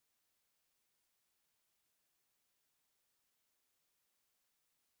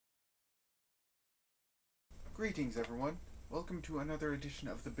Greetings everyone, welcome to another edition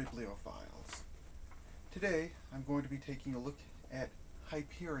of the Biblio Files. Today I'm going to be taking a look at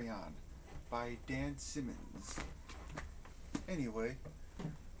Hyperion by Dan Simmons. Anyway,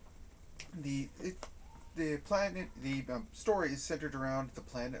 the story is centered around the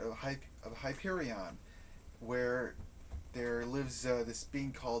planet of Hyperion, where there lives this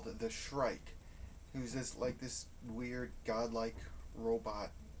being called the Shrike, who's this weird godlike robot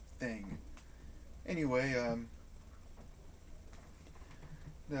thing. Anyway,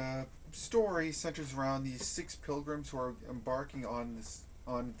 the story centers around these 6 pilgrims who are embarking on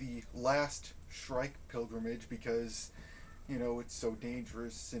the last Shrike pilgrimage because, it's so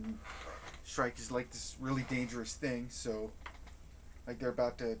dangerous, and Shrike is like this really dangerous thing. So, they're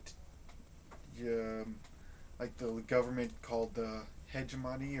about to, the government called the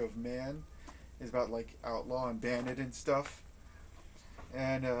hegemony of man is about outlaw and ban it and stuff.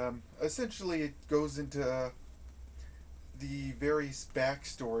 And essentially, it goes into the various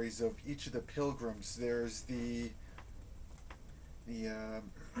backstories of each of the pilgrims. There's the the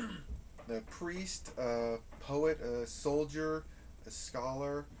priest, a poet, a soldier, a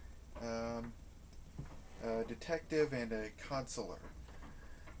scholar, a detective, and a consular.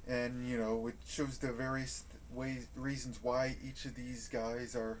 And it shows the various reasons why each of these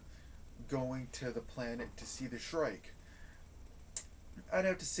guys are going to the planet to see the Shrike. I'd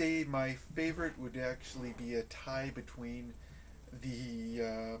have to say my favorite would actually be a tie between the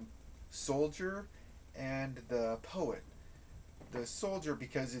soldier and the poet. The soldier,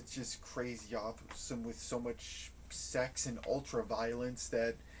 because it's just crazy awesome with so much sex and ultra violence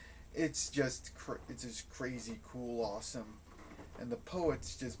that it's just crazy cool awesome. And the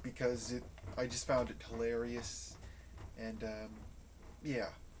poet's just because I just found it hilarious. And yeah.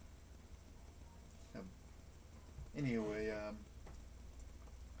 Um, anyway.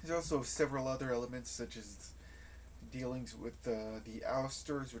 There's also several other elements, such as dealings with the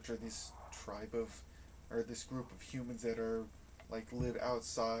Ousters, which are this this group of humans that are live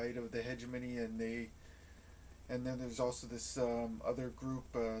outside of the hegemony, and then there's also this other group,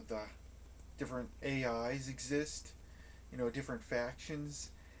 the different AIs exist, different factions,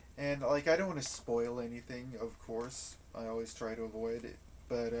 and I don't want to spoil anything, of course. I always try to avoid it,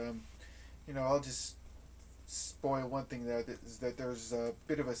 but I'll just spoil one thing is that there's a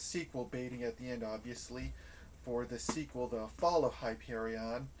bit of a sequel baiting at the end, obviously, for the sequel, The Fall of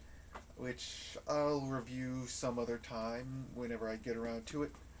Hyperion, which I'll review some other time whenever I get around to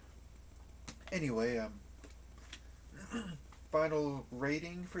it. Anyway, final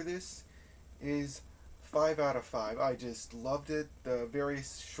rating for this is 5 out of 5. I just loved it. The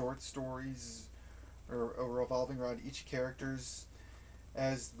various short stories are revolving around each characters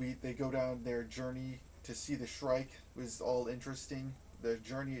as they go down their journey to see the Shrike was all interesting. The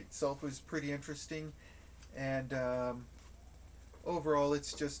journey itself was pretty interesting, and overall,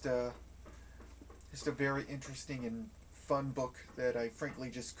 it's just a very interesting and fun book that I frankly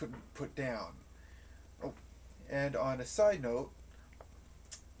just couldn't put down. Oh, and on a side note,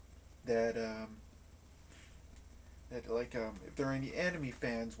 that if there are any anime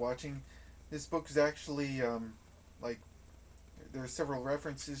fans watching, this book is actually there are several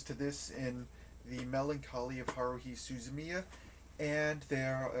references to this in The Melancholy of Haruhi Suzumiya, and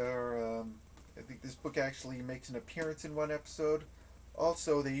there are, I think this book actually makes an appearance in one episode.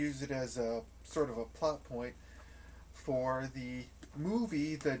 Also, they use it as a sort of a plot point for the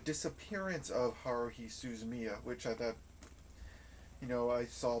movie The Disappearance of Haruhi Suzumiya, which I thought, I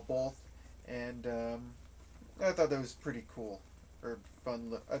saw both, and I thought that was pretty cool, or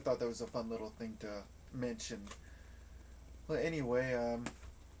fun. I thought that was a fun little thing to mention. Well, anyway,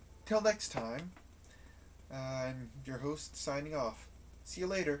 till next time, I'm your host signing off. See you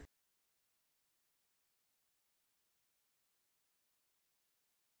later.